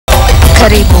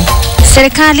Karibu.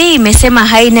 Serikali imesema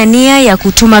haina nia ya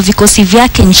kutuma vikosi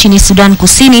vyake nchini Sudan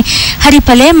Kusini hadi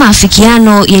pale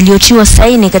maafikiano yaliyotiwa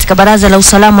saini katika baraza la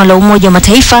usalama la umoja wa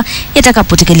mataifa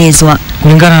yatakapotekelezwa.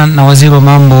 Kulingana na waziri wa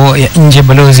mambo ya nje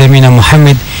Balozi Amina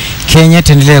Mohammed, Kenya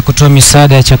itaendelea kutoa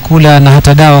misaada ya chakula na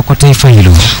hata dawa kwa taifa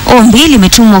hilo. Ombi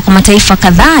limetumwa kwa mataifa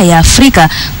kadhaa ya Afrika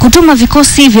kutuma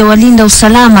vikosi vya walinda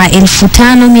usalama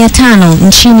 1500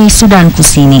 nchini Sudan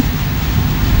Kusini.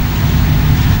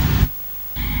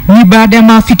 Ni baada ya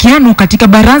maafikiano katika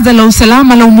baraza la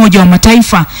usalama la umoja wa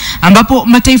mataifa ambapo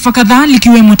mataifa kadhaa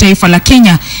likiwemo taifa la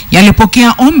Kenya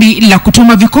yalipokea ombi la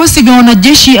kutuma vikosi vya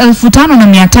wanajeshi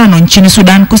 1500 nchini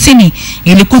Sudan Kusini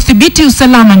ili kudhibiti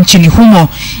usalama nchini humo.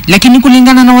 Lakini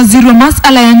kulingana na waziri wa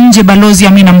masuala ya nje Balozi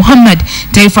Amina Mohammed,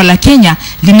 taifa la Kenya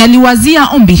linaliwazia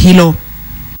ombi hilo.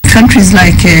 Countries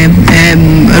like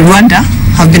Rwanda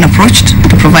have been approached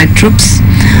to provide troops.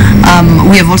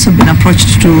 We have also been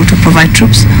approached to provide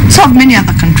troops. So have many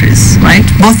other countries, right?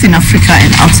 Both in Africa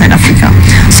and outside Africa.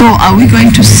 So are we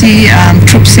going to see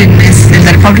troops in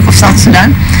the Republic of South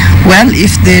Sudan? Well,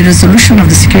 if the resolution of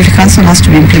the Security Council has to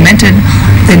be implemented,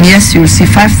 then yes, you will see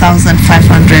 5,500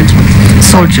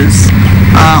 soldiers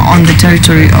on the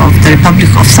territory of the Republic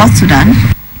of South Sudan.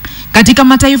 Katika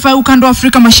mataifa ya ukanda wa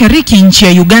Afrika Mashariki, nchi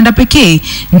ya Uganda pekee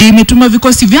ndiyo imetuma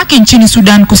vikosi vyake nchini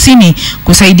Sudan Kusini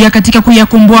kusaidia katika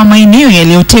kuyakomboa maeneo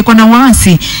yaliyotekwa na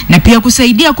waasi na pia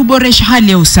kusaidia kuboresha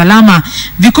hali ya usalama.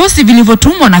 Vikosi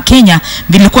vilivyotumwa na Kenya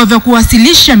vilikuwa vya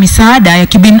kuwasilisha misaada ya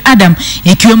kibinadamu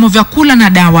ikiwemo vyakula na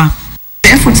dawa. The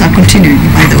efforts are continuing,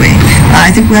 by the way.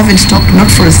 I think we haven't stopped, not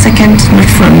for a second, not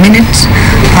for a minute,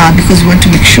 because we want to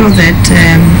make sure that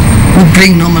we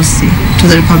bring normalcy to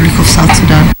the Republic of South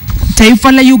Sudan.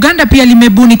 Taifa la Uganda pia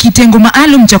limebuni kitengo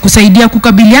maalum cha kusaidia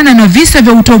kukabiliana na visa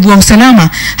vya utovu wa usalama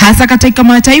hasa katika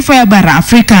mataifa ya bara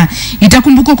Afrika.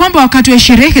 Itakumbukwa kwamba wakati wa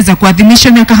sherehe za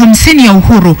kuadhimisha miaka 50 ya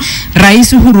uhuru,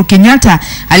 Rais Uhuru Kenyatta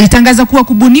alitangaza kuwa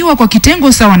kubuniwa kwa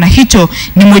kitengo sawa na hicho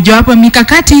ni mojawapo ya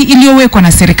mikakati iliyowekwa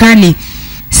na serikali.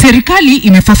 Serikali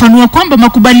imefafanua kwamba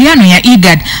makubaliano ya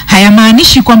IGAD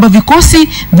hayamaanishi kwamba vikosi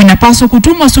vinapaswa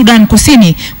kutumwa Sudan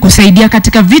Kusini kusaidia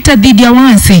katika vita dhidi ya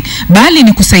waasi, bali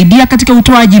ni kusaidia katika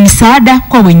utoaji misaada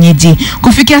kwa wenyeji.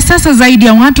 Kufikia sasa zaidi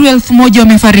ya watu 1000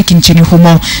 wamefariki nchini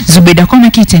humo. Zubeda kwa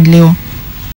itaendelea.